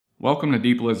Welcome to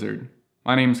DEEPLIZARD.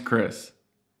 My name's Chris.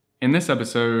 In this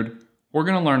episode, we're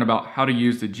going to learn about how to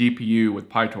use the GPU with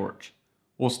PyTorch.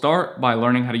 We'll start by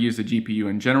learning how to use the GPU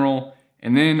in general,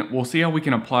 and then we'll see how we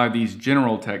can apply these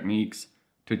general techniques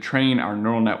to train our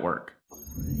neural network.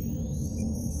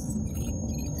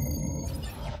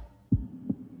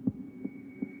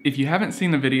 If you haven't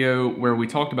seen the video where we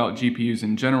talked about GPUs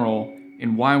in general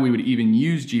and why we would even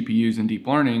use GPUs in deep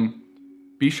learning,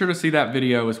 be sure to see that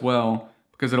video as well,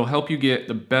 because it'll help you get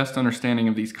the best understanding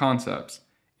of these concepts.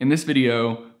 In this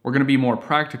video, we're going to be more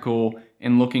practical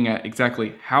in looking at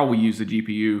exactly how we use the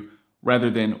GPU rather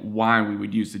than why we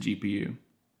would use the GPU.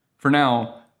 For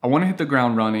now, I want to hit the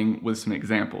ground running with some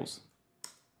examples.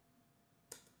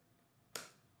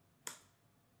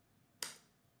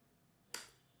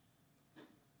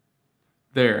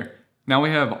 There. Now we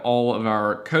have all of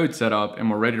our code set up and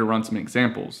we're ready to run some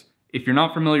examples. If you're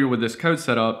not familiar with this code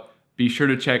setup, be sure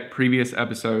to check previous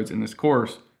episodes in this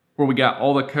course where we got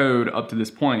all the code up to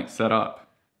this point set up.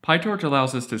 PyTorch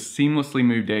allows us to seamlessly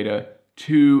move data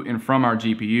to and from our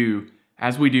GPU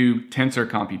as we do tensor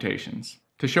computations.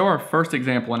 To show our first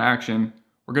example in action,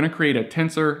 we're going to create a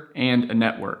tensor and a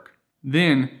network.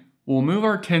 Then we'll move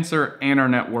our tensor and our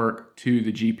network to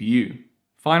the GPU.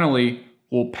 Finally,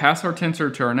 we'll pass our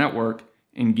tensor to our network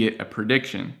and get a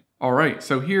prediction. Alright,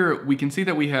 so here we can see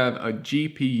that we have a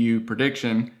GPU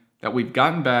prediction that we've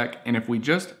gotten back, and if we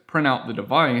just print out the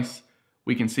device,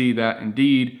 we can see that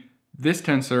indeed this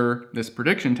tensor, this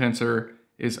prediction tensor,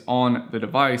 is on the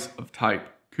device of type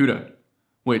CUDA,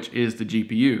 which is the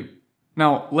GPU.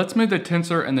 Now let's move the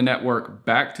tensor and the network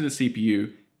back to the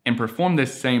CPU and perform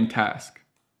this same task.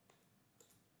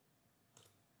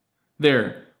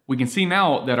 There, we can see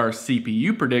now that our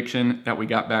CPU prediction that we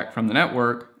got back from the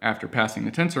network after passing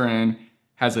the tensor in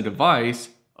has a device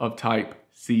of type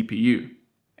CPU.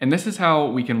 And this is how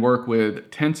we can work with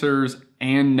tensors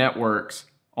and networks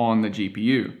on the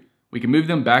GPU. We can move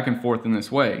them back and forth in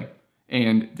this way.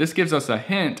 And this gives us a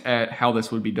hint at how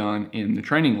this would be done in the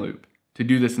training loop. To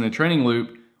do this in the training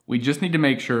loop, we just need to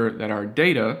make sure that our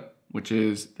data, which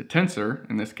is the tensor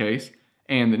in this case,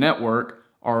 and the network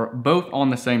are both on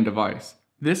the same device.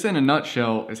 This in a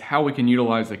nutshell is how we can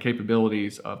utilize the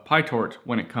capabilities of PyTorch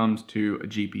when it comes to a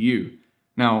GPU.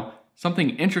 Now, something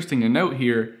interesting to note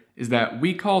here is that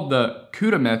we called the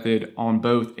CUDA method on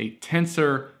both a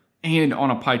tensor and on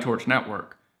a PyTorch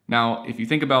network. Now, if you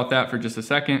think about that for just a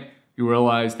second, you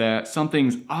realize that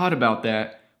something's odd about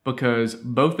that because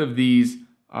both of these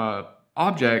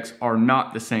objects are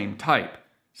not the same type.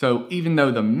 So even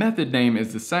though the method name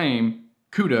is the same,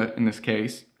 CUDA in this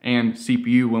case, and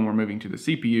CPU when we're moving to the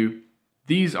CPU,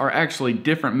 these are actually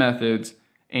different methods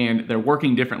and they're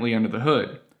working differently under the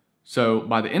hood. So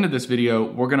by the end of this video,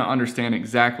 we're going to understand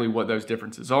exactly what those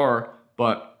differences are,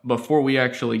 but before we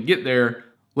actually get there,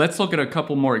 let's look at a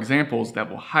couple more examples that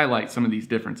will highlight some of these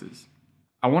differences.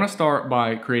 I want to start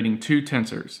by creating two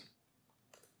tensors.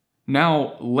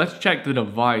 Now let's check the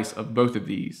device of both of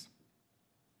these.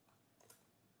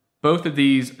 Both of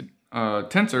these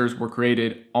tensors were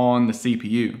created on the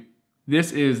CPU.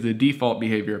 This is the default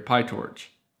behavior of PyTorch.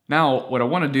 Now, what I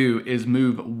want to do is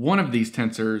move one of these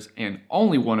tensors and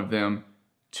only one of them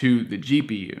to the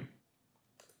GPU.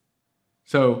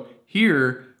 So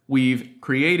here we've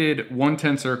created one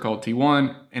tensor called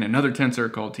T1 and another tensor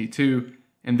called T2,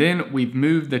 and then we've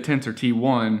moved the tensor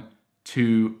T1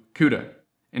 to CUDA.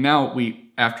 And now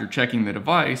after checking the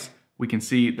device, we can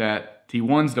see that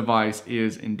T1's device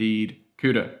is indeed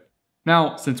CUDA.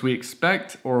 Now, since we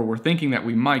expect or we're thinking that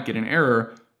we might get an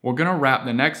error, we're going to wrap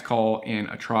the next call in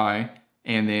a try,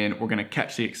 and then we're going to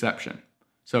catch the exception.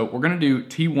 So we're going to do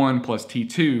T1 plus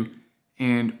T2,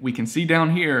 and we can see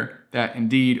down here that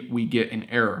indeed we get an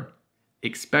error.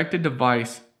 Expected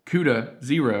device CUDA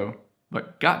 0,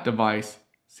 but got device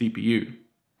CPU.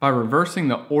 By reversing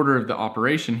the order of the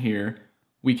operation here,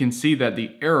 we can see that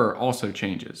the error also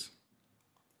changes.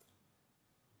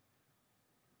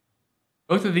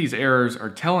 Both of these errors are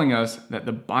telling us that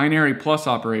the binary plus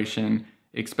operation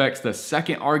expects the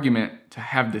second argument to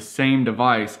have the same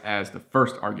device as the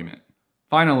first argument.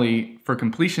 Finally, for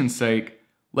completion's sake,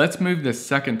 let's move this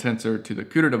second tensor to the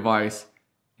CUDA device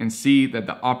and see that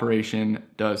the operation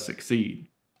does succeed.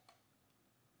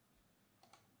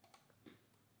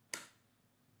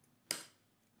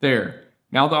 There,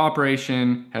 now the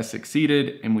operation has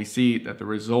succeeded and we see that the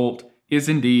result is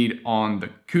indeed on the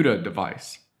CUDA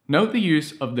device. Note the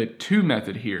use of the to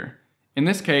method here. In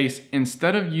this case,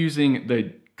 instead of using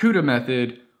the CUDA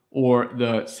method or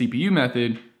the CPU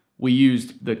method, we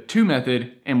used the to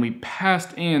method and we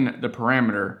passed in the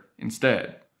parameter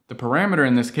instead. The parameter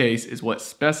in this case is what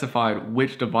specified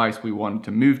which device we wanted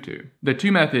to move to. The to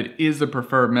method is the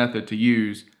preferred method to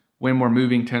use when we're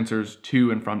moving tensors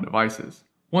to and from devices.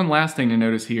 One last thing to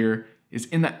notice here is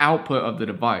in the output of the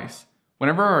device.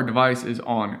 Whenever our device is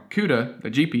on CUDA,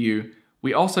 the GPU,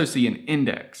 we also see an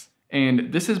index.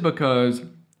 And this is because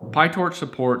PyTorch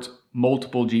supports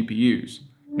multiple GPUs.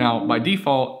 Now, by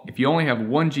default, if you only have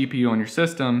one GPU on your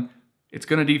system, it's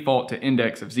going to default to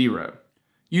index of 0.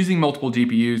 Using multiple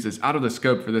GPUs is out of the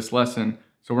scope for this lesson,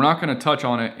 so we're not going to touch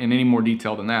on it in any more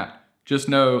detail than that. Just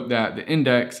know that the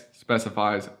index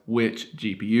specifies which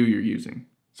GPU you're using.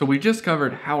 So we just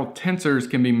covered how tensors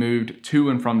can be moved to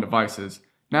and from devices.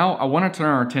 Now I want to turn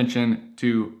our attention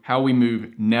to how we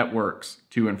move networks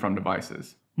to and from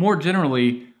devices. More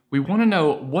generally, we want to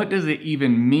know, what does it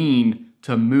even mean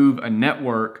to move a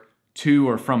network to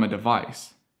or from a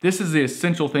device? This is the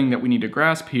essential thing that we need to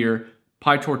grasp here,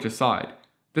 PyTorch aside.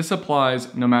 This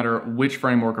applies no matter which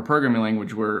framework or programming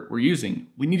language we're using.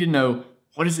 We need to know,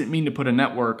 what does it mean to put a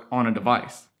network on a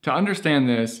device? To understand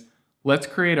this, let's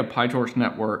create a PyTorch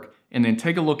network and then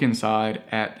take a look inside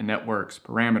at the network's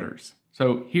parameters.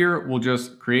 So here we'll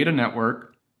just create a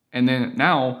network, and then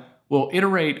now we'll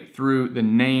iterate through the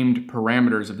named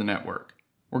parameters of the network.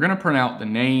 We're going to print out the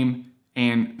name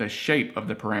and the shape of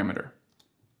the parameter.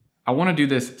 I want to do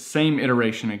this same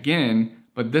iteration again,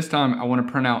 but this time I want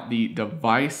to print out the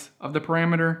device of the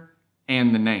parameter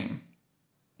and the name.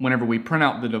 Whenever we print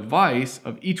out the device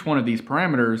of each one of these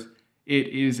parameters, it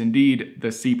is indeed the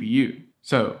CPU.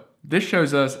 So this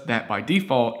shows us that by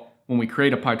default, when we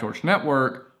create a PyTorch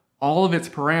network, all of its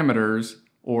parameters,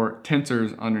 or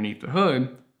tensors underneath the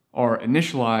hood, are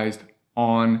initialized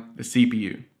on the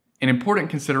CPU. An important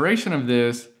consideration of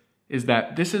this is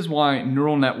that this is why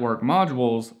neural network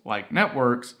modules, like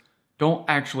networks, don't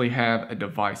actually have a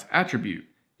device attribute.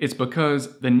 It's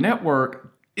because the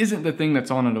network isn't the thing that's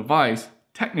on a device,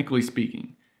 technically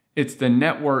speaking. It's the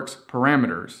network's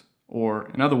parameters,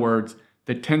 or in other words,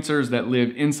 the tensors that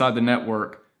live inside the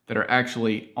network that are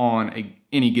actually on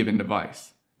any given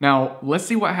device. Now, let's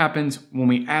see what happens when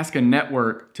we ask a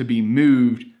network to be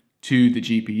moved to the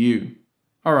GPU.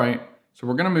 All right, so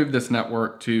we're going to move this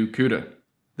network to CUDA.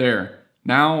 There.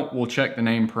 Now we'll check the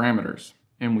name parameters.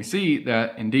 And we see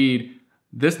that indeed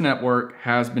this network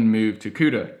has been moved to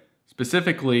CUDA.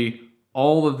 Specifically,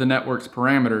 all of the network's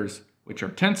parameters, which are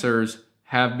tensors,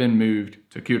 have been moved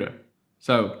to CUDA.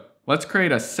 So let's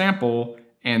create a sample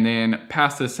and then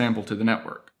pass this sample to the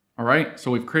network. All right,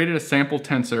 so we've created a sample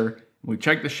tensor. We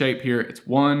check the shape here. It's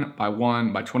 1 by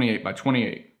 1 by 28 by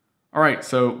 28. All right,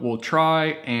 so we'll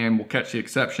try and we'll catch the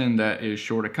exception that is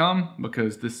sure to come,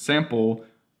 because this sample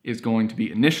is going to be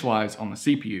initialized on the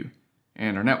CPU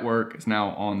and our network is now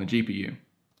on the GPU.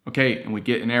 Okay, and we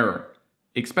get an error.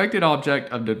 Expected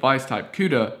object of device type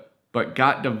CUDA, but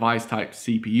got device type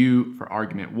CPU for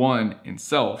argument 1 in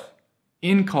self,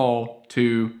 in call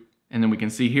to, and then we can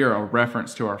see here a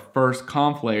reference to our first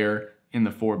conf layer in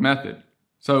the for method.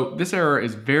 So this error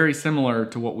is very similar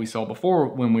to what we saw before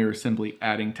when we were simply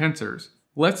adding tensors.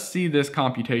 Let's see this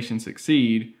computation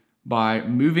succeed by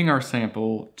moving our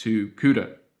sample to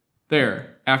CUDA.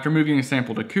 There, after moving the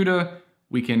sample to CUDA,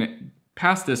 we can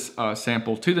pass this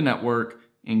sample to the network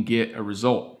and get a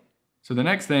result. So the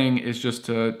next thing is just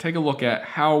to take a look at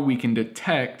how we can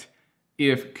detect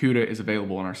if CUDA is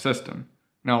available in our system.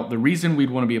 Now, the reason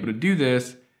we'd want to be able to do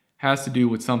this has to do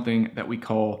with something that we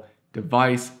call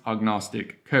device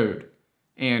agnostic code.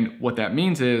 And what that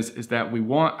means is that we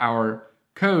want our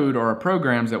code or our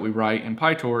programs that we write in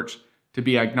PyTorch to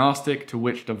be agnostic to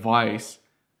which device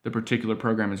the particular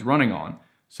program is running on.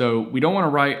 So we don't want to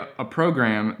write a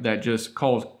program that just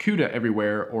calls CUDA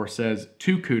everywhere or says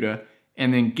to CUDA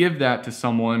and then give that to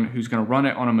someone who's going to run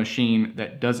it on a machine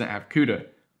that doesn't have CUDA,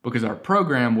 because our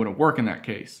program wouldn't work in that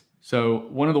case. So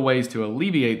one of the ways to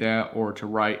alleviate that, or to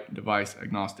write device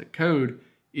agnostic code,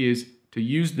 is to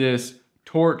use this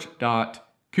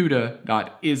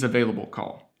torch.cuda.isAvailable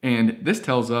call. And this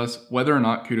tells us whether or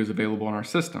not CUDA is available on our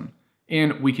system.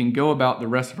 And we can go about the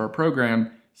rest of our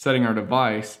program setting our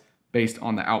device based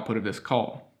on the output of this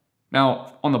call.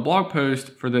 Now, on the blog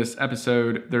post for this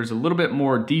episode, there's a little bit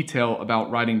more detail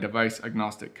about writing device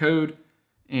agnostic code.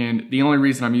 And the only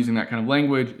reason I'm using that kind of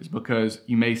language is because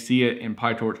you may see it in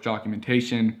PyTorch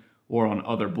documentation or on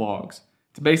other blogs.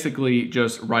 It's basically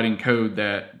just writing code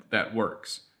that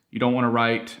works. You don't want to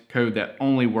write code that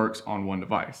only works on one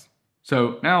device.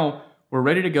 So now we're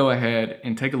ready to go ahead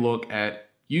and take a look at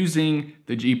using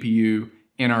the GPU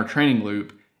in our training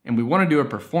loop. And we want to do a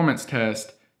performance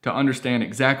test to understand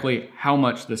exactly how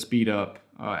much the speed up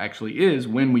actually is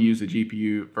when we use the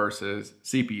GPU versus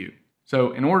CPU.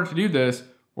 So in order to do this,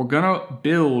 we're gonna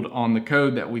build on the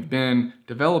code that we've been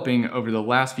developing over the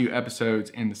last few episodes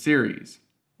in the series,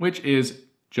 which is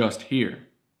just here.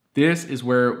 This is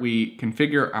where we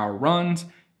configure our runs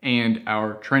and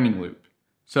our training loop.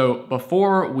 So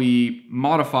before we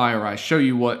modify, or I show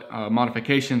you what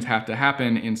modifications have to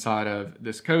happen inside of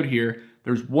this code here,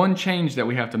 there's one change that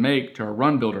we have to make to our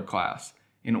run builder class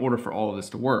in order for all of this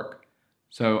to work.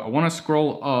 So I want to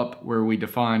scroll up where we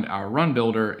defined our run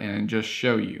builder and just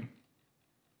show you.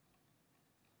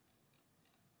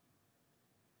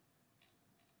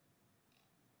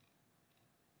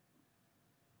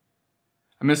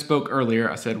 I misspoke earlier.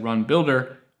 I said run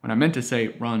builder when I meant to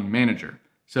say run manager.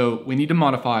 So we need to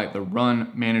modify the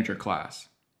run manager class.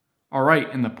 All right,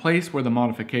 and the place where the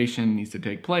modification needs to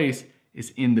take place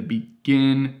is in the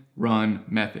begin run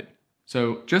method.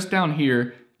 So just down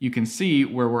here, you can see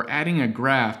where we're adding a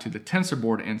graph to the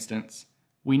TensorBoard instance.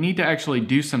 We need to actually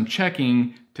do some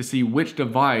checking to see which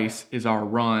device is our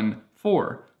run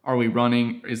for.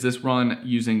 Is this run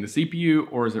using the CPU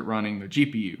or is it running the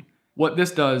GPU? What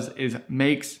this does is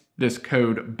makes this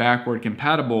code backward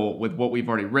compatible with what we've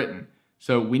already written.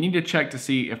 So we need to check to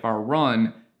see if our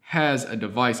run has a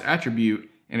device attribute,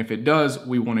 and if it does,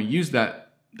 we want to use that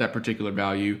particular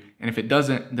value, and if it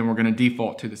doesn't, then we're going to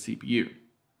default to the CPU.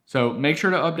 So make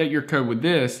sure to update your code with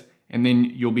this, and then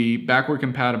you'll be backward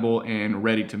compatible and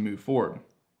ready to move forward.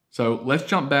 So let's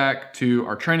jump back to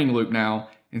our training loop now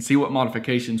and see what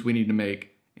modifications we need to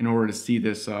make in order to see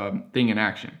this thing in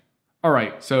action. All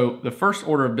right, so the first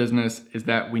order of business is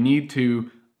that we need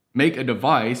to make a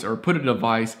device or put a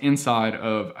device inside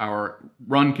of our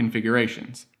run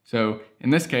configurations. So in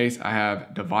this case, I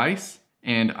have device,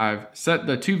 and I've set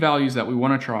the two values that we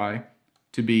want to try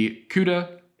to be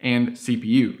CUDA and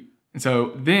CPU. And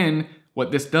so then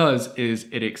what this does is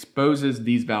it exposes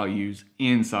these values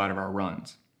inside of our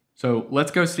runs. So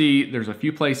let's go see, there's a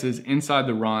few places inside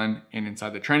the run and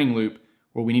inside the training loop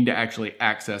where we need to actually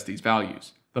access these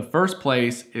values. The first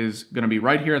place is going to be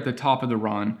right here at the top of the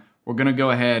run. We're going to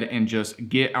go ahead and just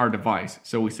get our device.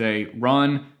 So we say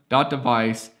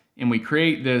run.device, and we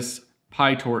create this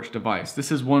PyTorch device.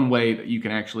 This is one way that you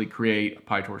can actually create a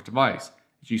PyTorch device.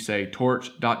 You say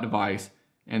torch.device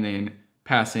and then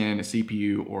pass in a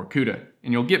CPU or CUDA,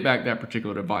 and you'll get back that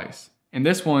particular device. And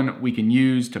this one we can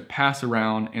use to pass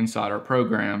around inside our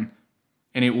program,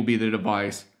 and it will be the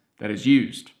device that is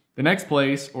used. The next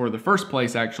place, or the first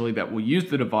place actually, that we'll use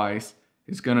the device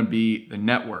is going to be the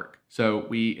network. So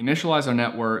we initialize our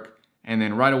network, and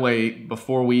then right away,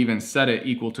 before we even set it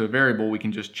equal to a variable, we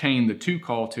can just chain the to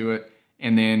call to it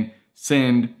and then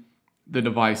send the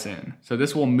device in. So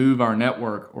this will move our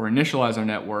network or initialize our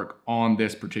network on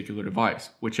this particular device,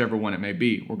 whichever one it may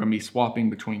be. We're going to be swapping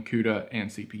between CUDA and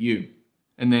CPU.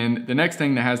 And then the next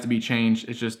thing that has to be changed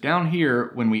is just down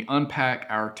here when we unpack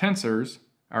our tensors,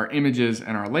 our images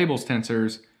and our labels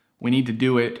tensors, we need to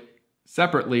do it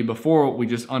separately before we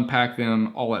just unpack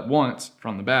them all at once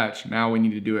from the batch. Now we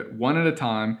need to do it one at a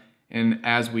time, and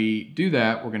as we do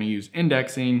that, we're going to use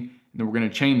indexing, and then we're going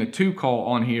to chain the to call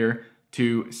on here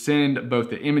to send both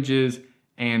the images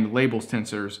and labels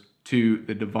tensors to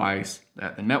the device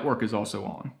that the network is also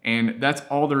on. And that's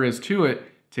all there is to it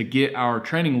to get our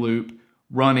training loop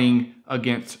running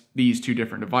against these two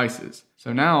different devices.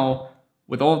 So now,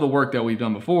 with all of the work that we've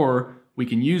done before, we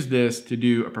can use this to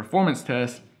do a performance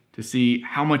test to see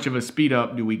how much of a speed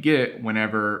up do we get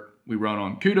whenever we run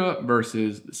on CUDA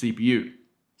versus the CPU.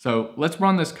 So let's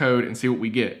run this code and see what we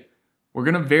get. We're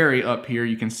going to vary up here.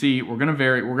 You can see we're going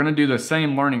to do the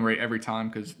same learning rate every time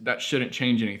because that shouldn't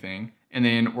change anything. And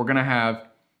then we're going to have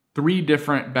 3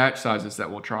 different batch sizes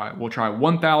that we'll try. We'll try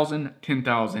 1,000,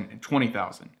 10,000, and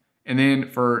 20,000. And then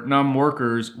for num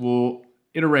workers, we'll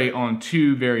iterate on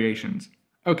 2 variations.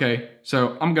 Okay,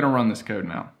 so I'm going to run this code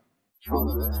now.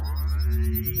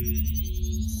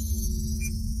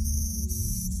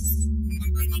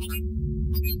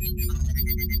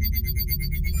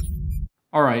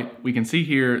 All right, we can see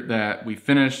here that we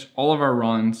finished all of our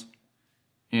runs,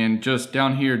 and just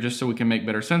down here, just so we can make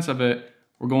better sense of it,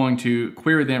 we're going to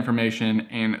query the information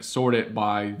and sort it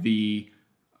by the,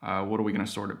 what are we going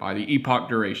to sort it by? The epoch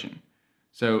duration.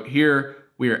 So here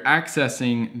we are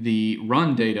accessing the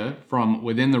run data from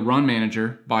within the run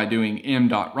manager by doing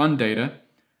m.runData,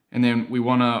 and then we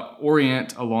want to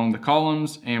orient along the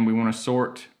columns, and we want to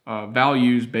sort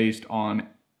values based on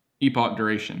epoch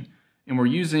duration. And we're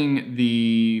using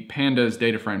the pandas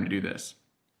data frame to do this.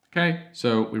 Okay,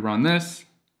 so we run this.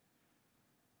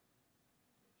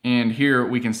 And here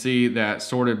we can see that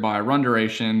sorted by run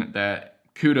duration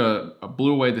that CUDA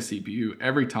blew away the CPU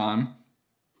every time.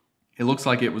 It looks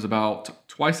like it was about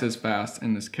twice as fast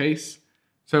in this case.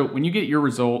 So when you get your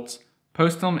results,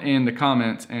 post them in the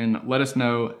comments and let us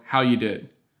know how you did.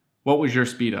 What was your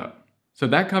speed up? So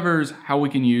that covers how we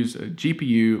can use a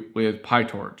GPU with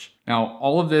PyTorch. Now,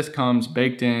 all of this comes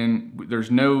baked in.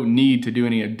 There's no need to do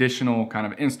any additional kind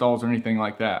of installs or anything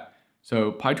like that.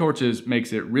 So PyTorch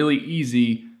makes it really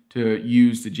easy to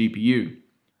use the GPU.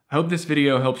 I hope this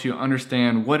video helps you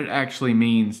understand what it actually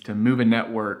means to move a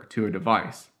network to a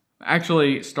device.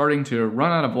 Actually, starting to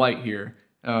run out of light here.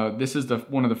 This is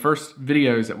one of the first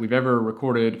videos that we've ever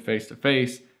recorded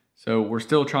face-to-face, so we're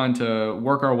still trying to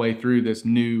work our way through this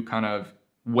new kind of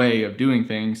way of doing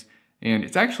things, and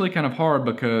it's actually kind of hard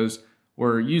because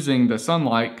we're using the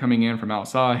sunlight coming in from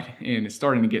outside and it's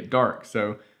starting to get dark,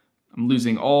 so I'm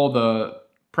losing all the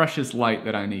precious light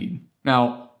that I need.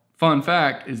 Now, fun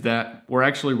fact is that we're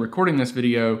actually recording this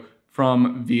video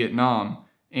from Vietnam,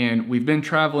 and we've been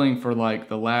traveling for like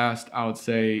the last, I would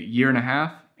say, year and a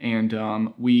half, and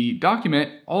we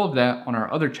document all of that on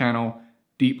our other channel,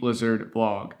 DEEPLIZARD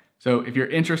Vlog. So if you're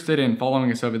interested in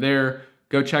following us over there,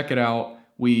 go check it out.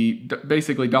 We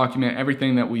basically document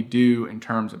everything that we do in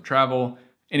terms of travel.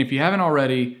 And if you haven't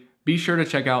already, be sure to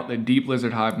check out the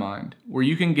DEEPLIZARD HIVEMIND, where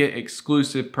you can get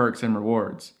exclusive perks and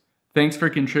rewards. Thanks for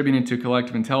contributing to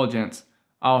collective intelligence.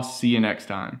 I'll see you next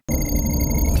time.